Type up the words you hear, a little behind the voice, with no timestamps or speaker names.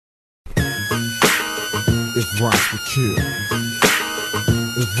If rhymes could kill.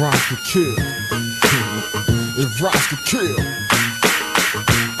 If rhymes could kill. If rhymes could kill.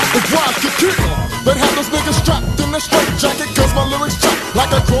 If rhymes could kill. They'd have those niggas strapped in a straight jacket, cause my lyrics chop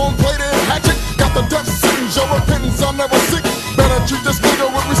like a chrome-plated hatchet. Got the death sentence, your repentance, I'll never seek. Better treat this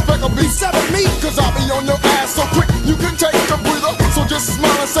nigga with respect or be seven me, cause I'll be on your ass so quick you can take a breather. So just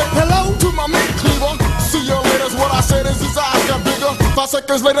smile and say hello to my meat cleaver. See you later, what I said is his eyes got bigger. 5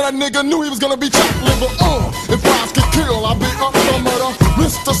 seconds later that nigga knew he was gonna be chopped liver. If rhymes could kill, I'll be up for murder.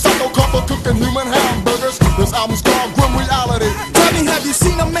 Mr. Psycho Cop for cooking human hamburgers. This album's called Grim Reality. Tell me, have you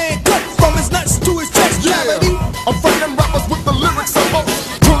seen a man cut from his nuts to his chest cavity? I'm fighting rappers with the lyrics I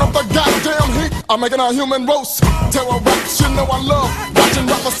boast. Turn up the goddamn heat, I'm making a human roast. Terror raps, you know I love watching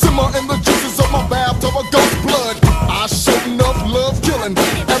rappers simmer in the juices of my bathtub of ghost blood. I show enough love killing.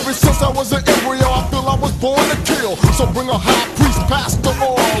 Ever since I was an embryo, I feel I was born to kill. So bring a high priest, pastor,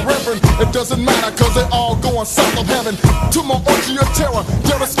 or a reverend. It doesn't matter, cause they all going south of heaven. To my orgy of terror,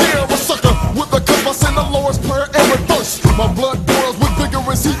 dare to scare a sucker with the cup I send the Lord's Prayer in reverse. My blood boils with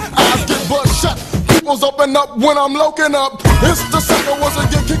vigorous heat, eyes get bloodshot. People's open up when I'm loking up. It's the cycle once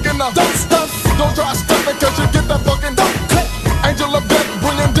again kicking up. Don't stuff, don't try stuffing, cause you get that fucking don't click. Angel of death,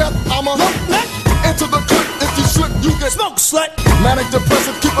 bringing death, I'm a into the clip. If you slip, you get smoke slut. Manic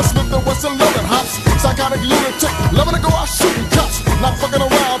depressive, keep a Smith and Wesson loaded hops. Psychotic lunatic, loving to go out shooting cops. Not fucking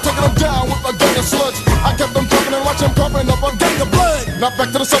around, taking them down with a gang of slugs. I kept them jumping and watch them pumping up a gang of blood. Now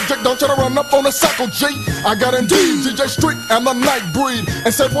back to the subject, don't try to run up on the cycle, G. I got indeed DJ Street and the Night Breed.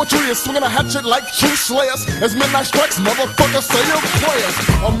 And said poetry is swinging a hatchet like true slayers. As midnight strikes, motherfuckers say your prayers.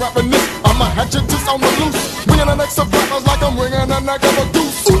 I'm rapping this, I'm a hatchet just on the loose. Ringing the necks of rappers like I'm ringing the neck of a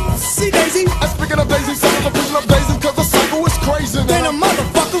goose. See Daisy? And speaking of Daisy, second the preaching of Daisy, cause the cycle is crazy. Then a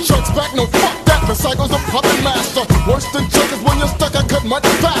motherfucker. Church back, no fuck that, the cycle's the puppet master. Worse than churches when you're stuck, I cut much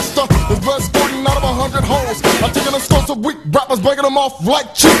faster. There's blood squirting out of 100 holes. I'm taking the scores of weak rappers, breaking them off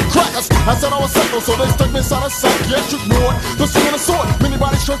like cheap crackers. I said I was psycho, so they stuck me inside a psychiatric ward. The swinging a sword, many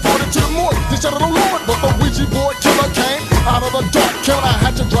bodies transported to the morgue. They shouted, oh Lord, but the Ouija board killer came out of the dark, killing a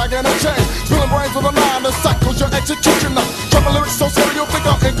hatchet, dragging a chain. Spilling brains with a line, the cycle's your executioner. Dropping lyrics so silly, you'll think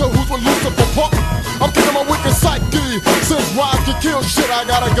I'm in cahoots with Lucifer Punk. I'm kicking my wicked psyche. Since rhymes can kill shit, I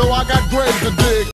gotta go, I got grades to do.